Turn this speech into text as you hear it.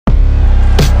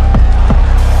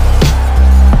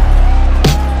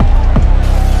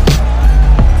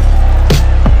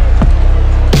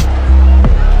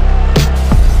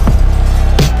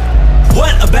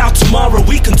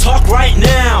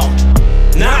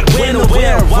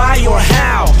where, why, or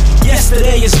how.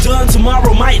 Yesterday is done,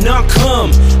 tomorrow might not come.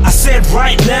 I said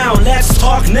right now, let's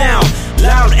talk now.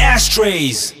 Loud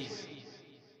ashtrays.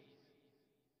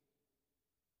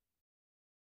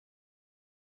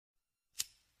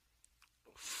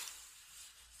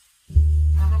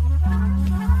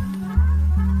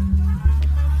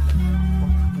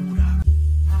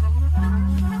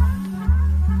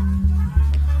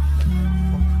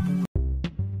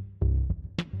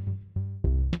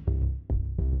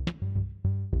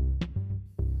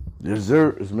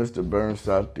 Dessert is Mr.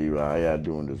 Burnside Theater. How y'all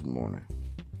doing this morning?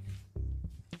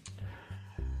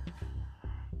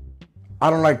 I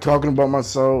don't like talking about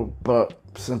myself, but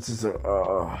since it's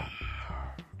because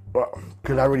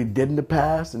I already did in the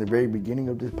past, in the very beginning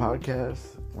of this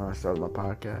podcast, when I started my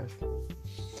podcast.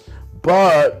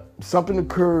 But something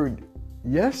occurred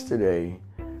yesterday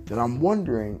that I'm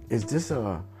wondering, is this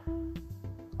a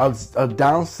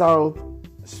down south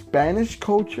Spanish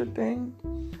culture thing?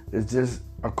 Is this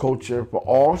a culture for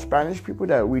all Spanish people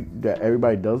that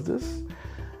everybody does this?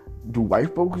 Do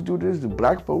white folks do this? Do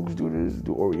black folks do this?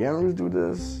 Do Orientals do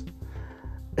this?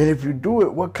 And if you do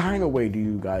it, what kind of way do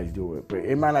you guys do it? But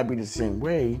it might not be the same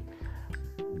way.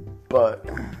 But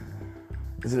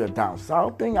is it a down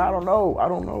south thing? I don't know.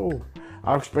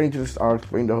 I'll explain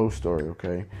the whole story,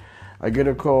 okay? I get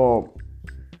a call.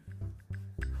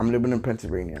 I'm living in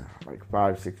Pennsylvania like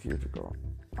 5-6 years ago.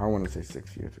 I want to say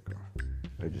 6 years ago.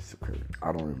 It just occurred.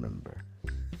 I don't remember.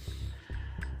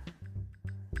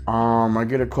 I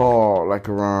get a call like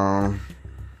around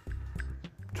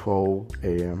 12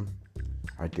 a.m.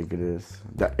 I think it is.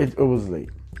 It was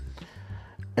late.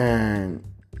 And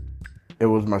it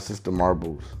was my sister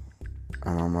Marbles.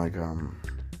 And I'm like, I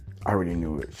already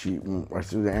knew it. I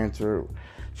see the answer,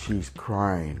 she's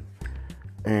crying.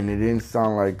 And it didn't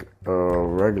sound like a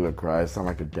regular cry, it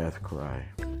sounded like a death cry.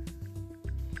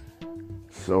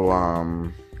 So,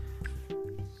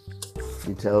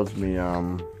 he tells me,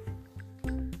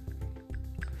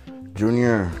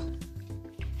 Junior,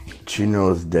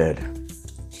 Chino's dead.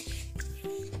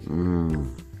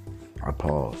 I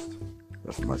paused.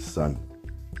 That's my son.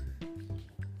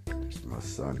 That's my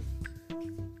son.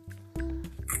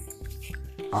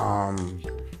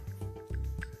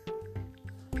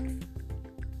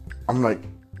 I'm like,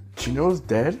 Chino's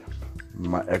dead?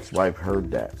 My ex-wife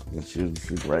heard that, and she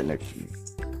was right next to me.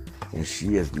 And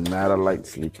she is not a light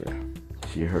sleeper.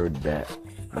 She heard that.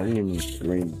 I didn't even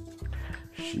scream.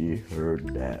 She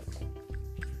heard that.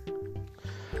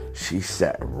 She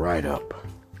sat right up.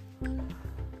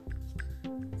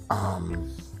 I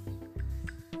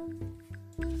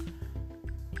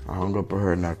hung up on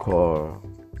her and I called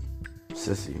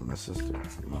Sissy, my sister.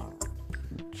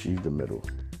 She's the middle.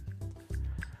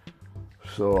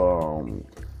 So,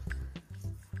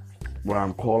 when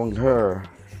I'm calling her,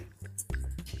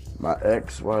 my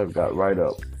ex-wife got right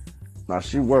up. Now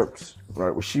she works,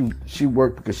 right? Well, she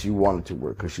worked because she wanted to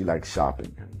work, because she likes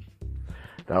shopping.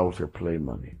 That was her play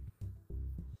money.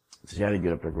 So she had to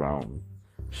get up around.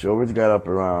 She always got up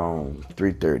around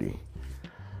 3:30,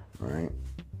 right?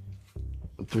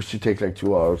 So she takes like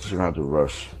 2 hours. So she don't have to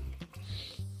rush.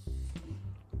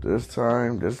 This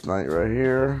night right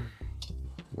here,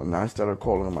 when I started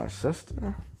calling my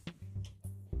sister,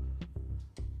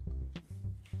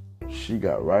 she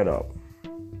got right up.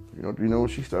 You know what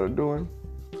she started doing?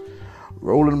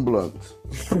 Rolling blunts.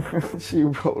 She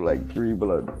rolled like 3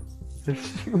 blunts.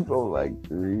 She rolled like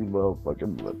 3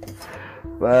 motherfucking blunts.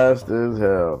 Fast as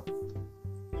hell.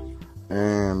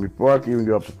 And before I could even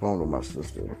get off the phone with my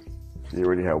sister, she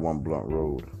already had 1 blunt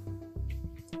rolled.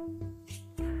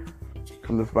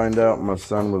 Come to find out, my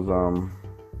son was,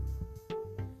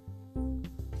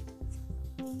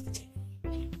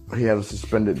 he had a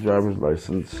suspended driver's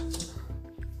license.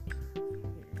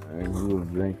 And he was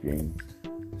drinking,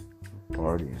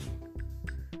 partying.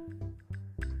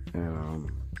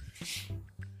 And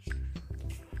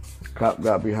cop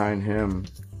got behind him,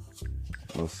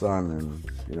 my son, and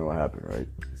you know what happened, right?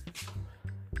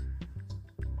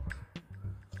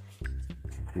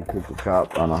 He took the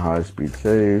cop on a high-speed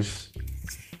chase,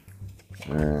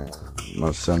 and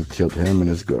my son killed him and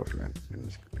his girlfriend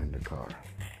in the car.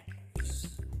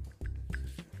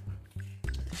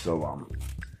 So,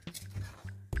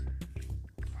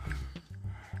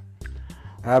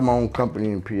 I had my own company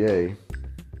in PA.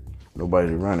 Nobody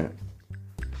to run it.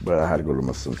 But I had to go to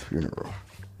my son's funeral.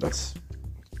 That's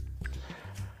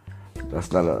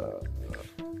not a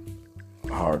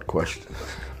hard question.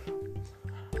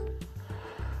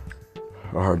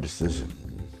 A hard decision.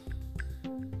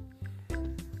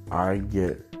 I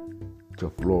get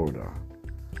to Florida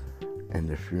and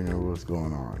the funeral is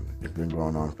going on. It's been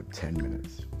going on for 10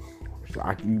 minutes. So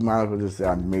you might as well just say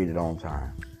I made it on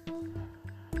time.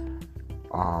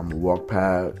 Walked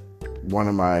past one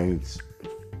of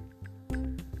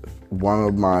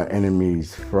my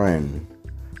enemy's friend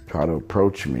tried to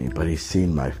approach me, but he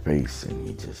seen my face and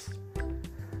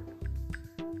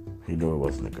he knew it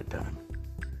wasn't a good time.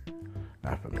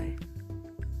 Not for me.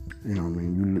 You know what I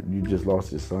mean? You just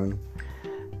lost your son.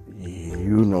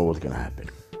 You know what's gonna happen.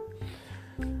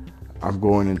 I'm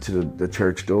going into the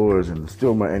church doors and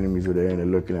still my enemies are there and they're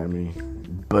looking at me,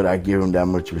 but I give them that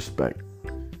much respect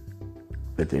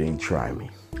that they didn't try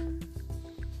me.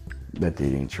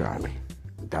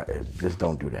 Just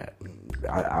don't do that.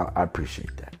 I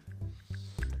appreciate that.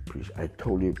 I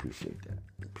totally appreciate that.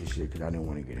 Appreciate it because I didn't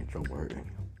want to get in trouble hurting you.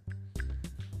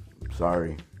 I'm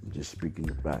sorry. I'm just speaking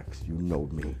the facts. You know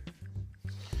me.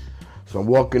 So I'm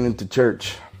walking into the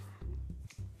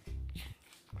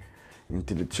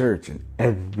church, and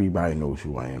everybody knows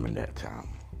who I am in that town.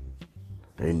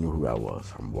 They knew who I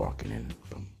was. I'm walking in.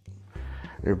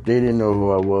 If they didn't know who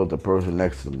I was, the person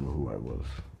next to them knew who I was.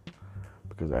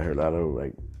 Because I heard a lot of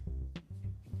like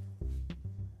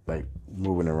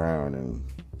moving around and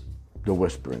the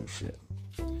whispering shit.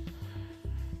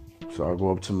 So I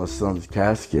go up to my son's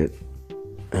casket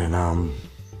and I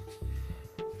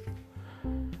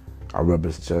rub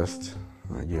his chest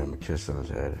and I give him a kiss on his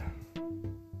head.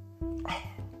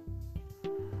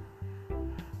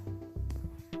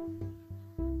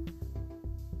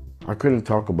 I couldn't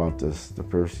talk about this the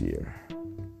first year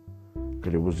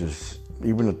because it was just,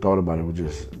 even the thought about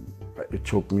it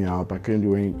choked me out. I couldn't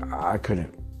do anything. I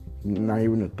couldn't, not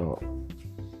even a thought.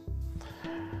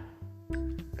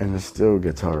 And it still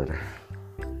gets harder.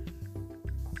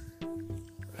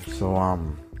 So I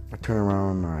turn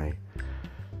around and I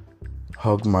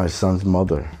hug my son's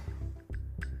mother.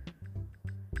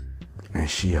 And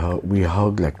we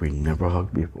hugged like we never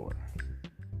hugged before.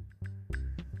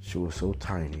 She was so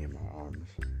tiny in my arms.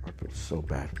 I felt so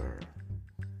bad for her.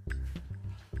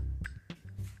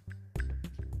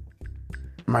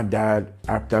 My dad,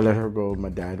 after I let her go, my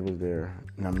dad was there.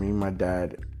 Now me and my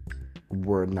dad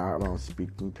were not on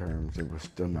speaking terms, and we're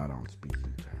still not on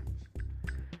speaking terms.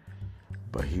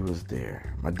 But he was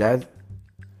there. My dad,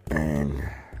 and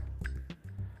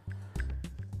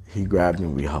he grabbed me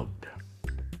and we hugged.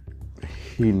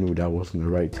 He knew that wasn't the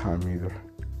right time either.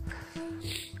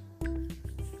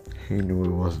 He knew it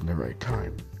wasn't the right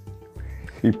time.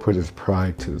 He put his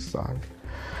pride to the side.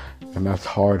 And that's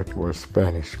hard for a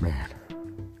Spanish man.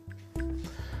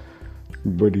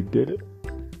 But he did it.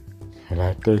 And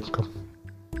I thank him.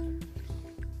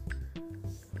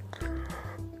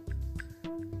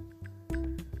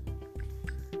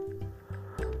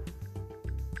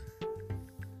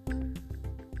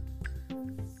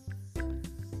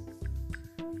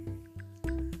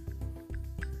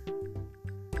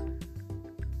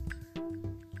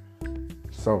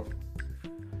 So,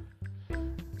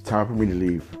 it's time for me to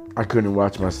leave. I couldn't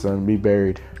watch my son be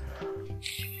buried.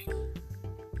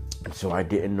 So I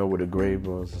didn't know where the grave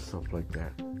was and stuff like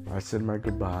that. I said my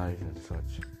goodbyes and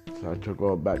such. So I took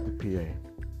all back to PA.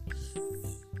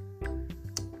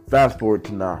 Fast forward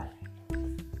to now.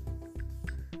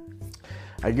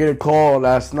 I get a call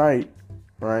last night,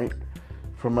 right,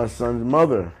 from my son's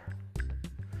mother.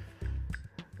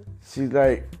 She's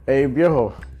like, "Hey,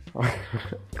 viejo." I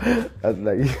was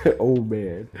like, "Old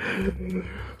man."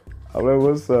 I'm like,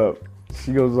 "What's up?"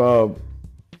 She goes,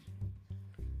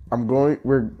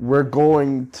 we're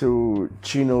going to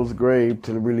Chino's grave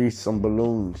to release some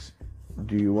balloons.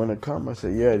 Do you want to come?" I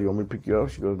said, "Yeah." "Do you want me to pick you up?"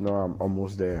 She goes, "No, I'm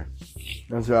almost there."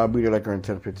 I said, "I'll be there like in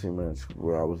 10-15 minutes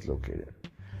where I was located."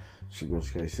 She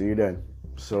goes, "Okay, see you then."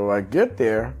 So I get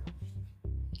there.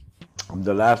 I'm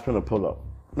the last one to pull up.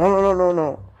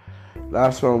 No.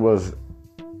 Last one was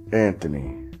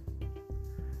Anthony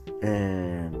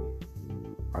and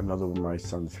another one, my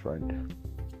son's friend.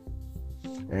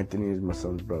 Anthony is my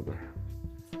son's brother.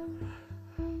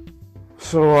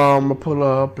 So I pull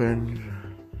up and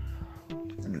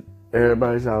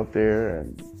everybody's out there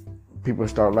and people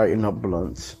start lighting up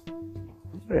blunts.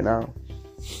 You know,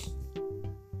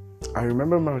 I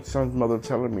remember my son's mother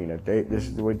telling me that this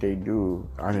is what they do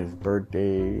on his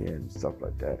birthday and stuff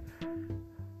like that.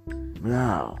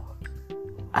 Now,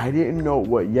 I didn't know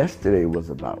what yesterday was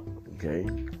about, okay?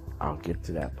 I'll get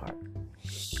to that part.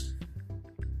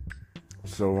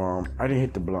 So, I didn't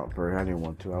hit the blunt first. I didn't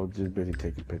want to. I was just busy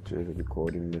taking pictures and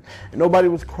recording. And nobody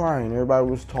was crying. Everybody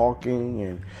was talking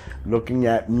and looking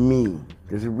at me.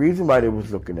 There's a reason why they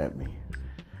was looking at me.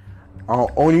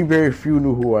 Only very few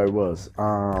knew who I was.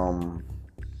 1,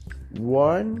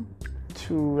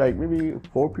 2, like maybe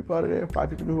 4 people out of there, 5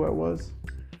 people knew who I was.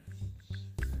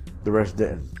 The rest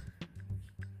didn't.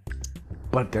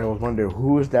 But then I was wondering,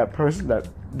 who is that person that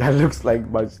looks like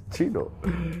my Chino?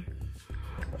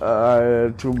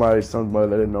 To my son's mother,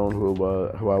 let him know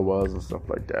who I was and stuff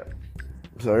like that.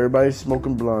 So everybody's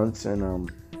smoking blunts,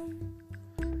 and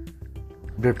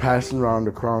they're passing around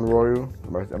the Crown Royal.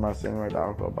 Am I saying right, the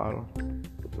alcohol bottle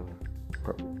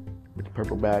with the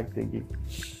purple bag thingy?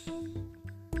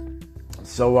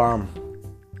 So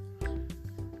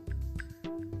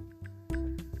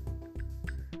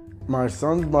my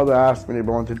son's mother asked me if I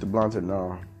wanted to hit the blunt. I said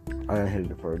no. I didn't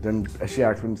hit it first. Then she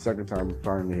asked me the second time. I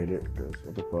finally hit it. Cause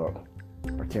what the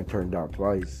fuck? I can't turn it down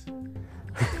twice.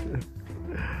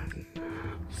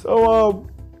 So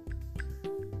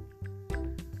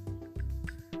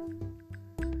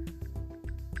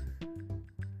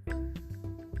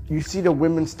you see the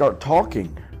women start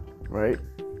talking, right?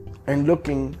 And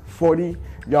looking 40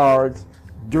 yards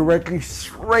directly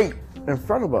straight in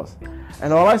front of us.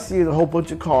 And all I see is a whole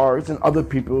bunch of cars and other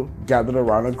people gathered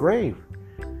around a grave.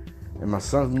 And my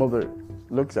son's mother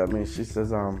looks at me and she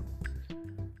says,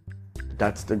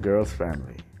 that's the girl's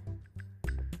family.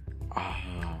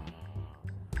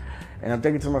 And I'm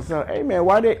thinking to myself, hey man,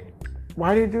 why they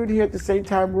do it here at the same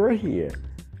time we're here?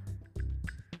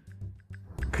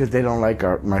 Because they don't like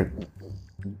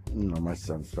my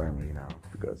son's family now.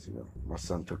 Because, my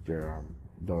son took their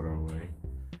daughter away.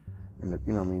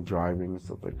 And, driving and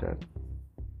stuff like that.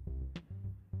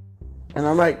 And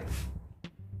I'm like,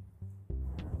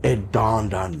 it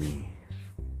dawned on me.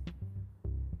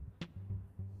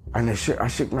 And I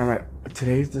shook my mind.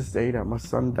 Today's the day that my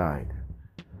son died.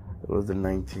 It was the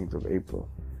 19th of April.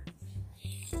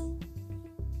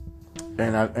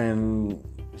 And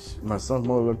my son's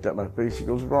mother looked at my face. She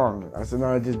goes, wrong. I said,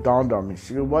 no, it just dawned on me.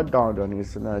 She goes, what dawned on you? I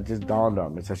said, no, it just dawned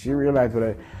on me. So she realized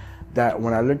that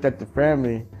when I looked at the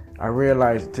family, I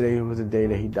realized today was the day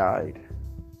that he died.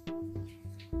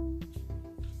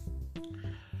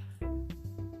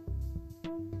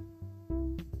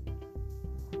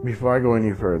 Before I go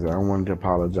any further, I wanted to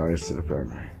apologize to the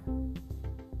family.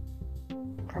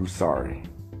 I'm sorry.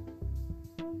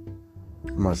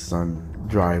 My son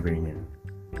driving and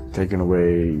taking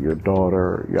away your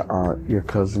daughter, your aunt, your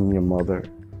cousin, your mother.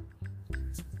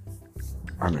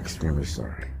 I'm extremely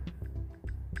sorry.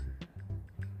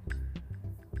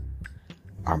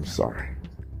 I'm sorry.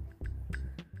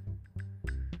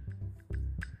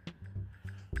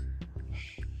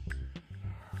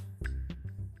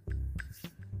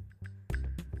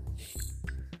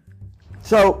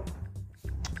 So,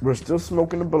 we're still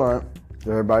smoking the blunt.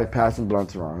 Everybody's passing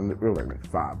blunts around. There were like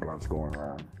 5 blunts going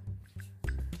around.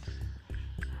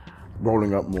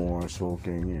 Rolling up more,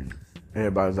 smoking, and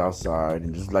everybody's outside,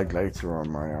 and just like lights are on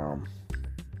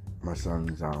my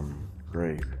son's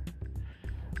grave.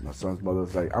 My son's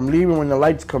mother's like, I'm leaving when the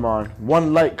lights come on.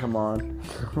 One light come on.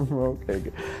 Okay,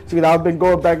 good. See, I've been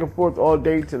going back and forth all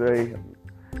day today.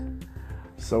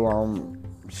 So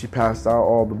she passed out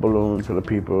all the balloons for the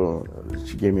people.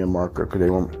 She gave me a marker because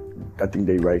I think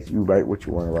you write what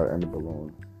you want to write on the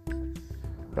balloon.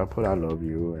 So I put I love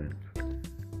you and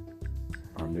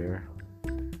on there.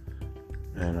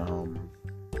 And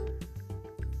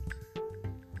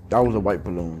that was a white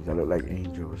balloon that looked like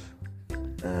angels.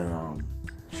 And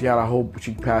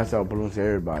she passed out balloons to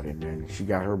everybody, and then she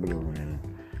got her balloon, and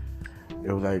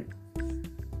it was like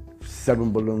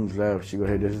 7 balloons left. She go,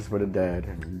 hey, this is for the dad,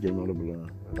 and gave me another balloon.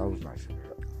 That was nice of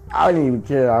her. I didn't even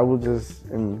care. I was just,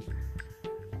 and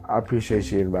I appreciate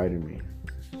she invited me.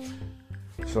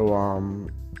 So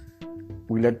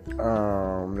we they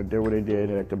did what they did.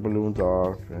 They let the balloons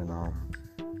off, and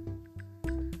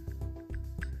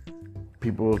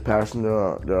people was passing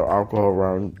the alcohol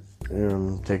around,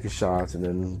 taking shots, and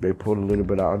then they pulled a little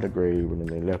bit out of the grave, and then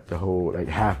they left the whole, like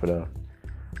half of the,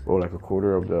 or like a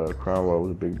quarter of the Crown Royal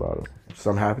was a big bottle.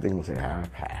 Some half thing would say half,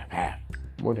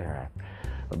 more than half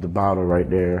of the bottle right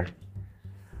there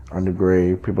on the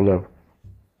grave. People left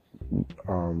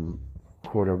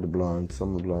quarter of the blunts,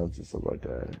 some of the blunts and stuff like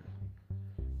that.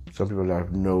 Some people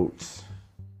left notes,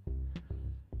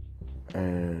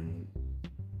 and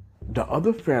the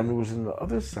other family was in the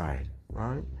other side,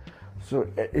 right? So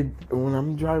when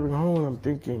I'm driving home, I'm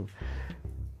thinking,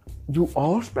 do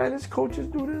all Spanish coaches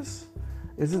do this?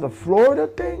 Is it a Florida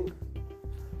thing?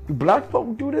 Do black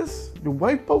folks do this? Do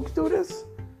white folks do this?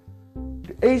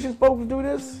 Do Asian folks do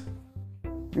this?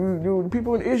 Do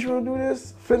people in Israel do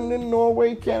this? Finland,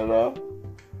 Norway, Canada,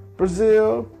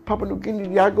 Brazil, Papua New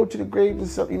Guinea? Y'all go to the graves and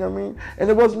stuff, you know what I mean? And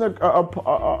it wasn't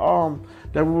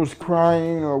that we was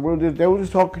crying or they were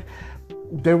just talking.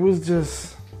 There was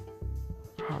just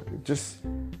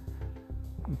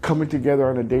coming together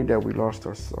on the day that we lost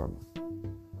our son.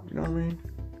 You know what I mean?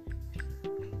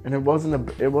 And it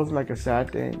wasn't like a sad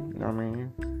thing, you know what I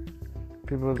mean?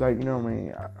 People was like, you know what I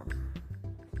mean?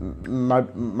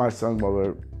 My son's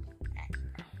mother,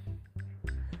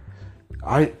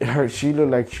 she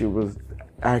looked like she was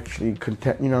actually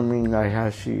content, you know what I mean? Like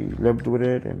how she lived with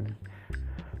it and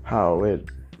how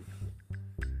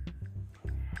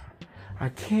I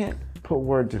can't put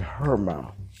words in her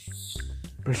mouth,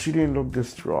 but she didn't look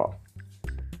distraught.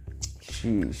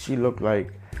 She looked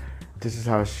like this is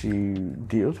how she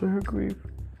deals with her grief.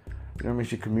 You know what I mean?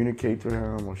 She communicates with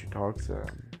him or she talks to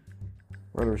him.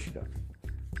 Whatever she does.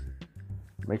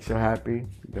 Makes her happy,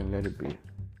 then let it be.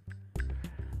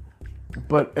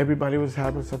 But everybody was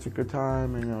having such a good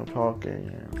time and, you know, talking.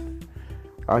 And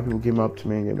a lot of people came up to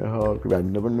me and gave me a hug. People I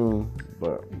never knew,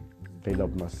 but they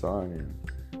loved my son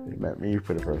and they met me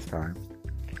for the first time.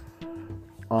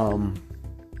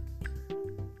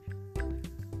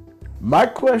 My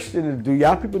question is, do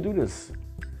y'all people do this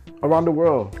around the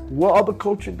world? What other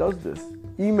culture does this?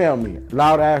 Email me.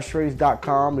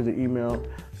 loudashtrays.com is the email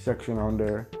section on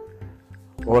there.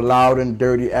 Or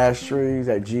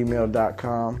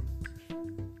loudanddirtyashtrays@gmail.com.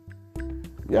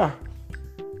 Yeah.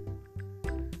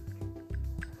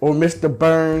 Or Mr.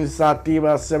 Burns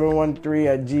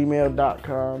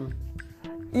Sativa713@gmail.com.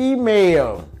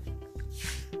 Email.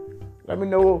 Let me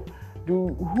know.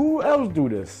 Who else do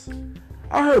this?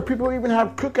 I heard people even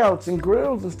have cookouts and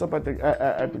grills and stuff at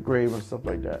the grave and stuff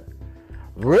like that.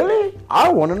 Really?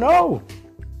 I want to know.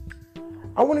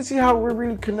 I want to see how we're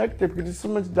really connected because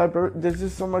there's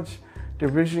just so much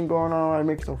division going on. It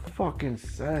makes no fucking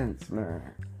sense, man.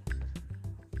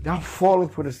 Y'all falling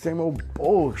for the same old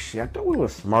bullshit. I thought we were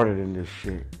smarter than this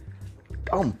shit.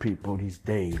 Dumb people these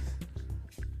days.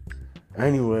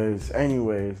 Anyways,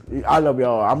 I love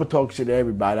y'all. I'm gonna talk shit to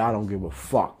everybody. I don't give a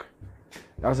fuck.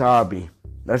 That's how I be.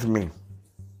 That's me.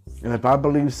 And if I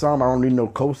believe something, I don't need no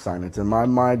cosign. It's in my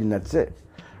mind and that's it.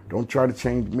 Don't try to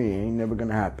change me. It ain't never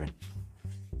gonna happen.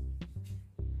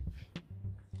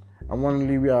 I want to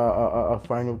leave you a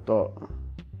final thought.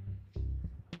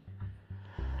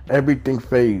 Everything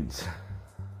fades.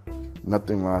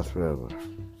 Nothing lasts forever.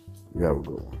 You have a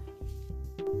good one.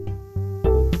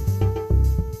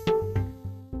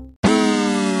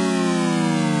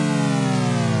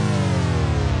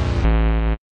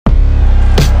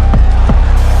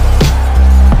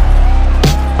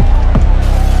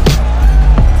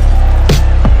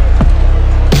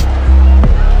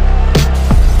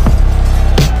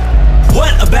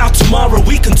 Tomorrow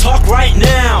we can talk right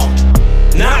now.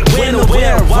 Not when or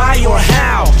where, why or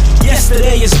how.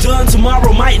 Yesterday is done,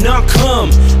 tomorrow might not come.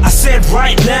 I said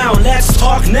right now, let's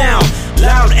talk now.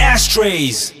 Loud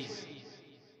ashtrays.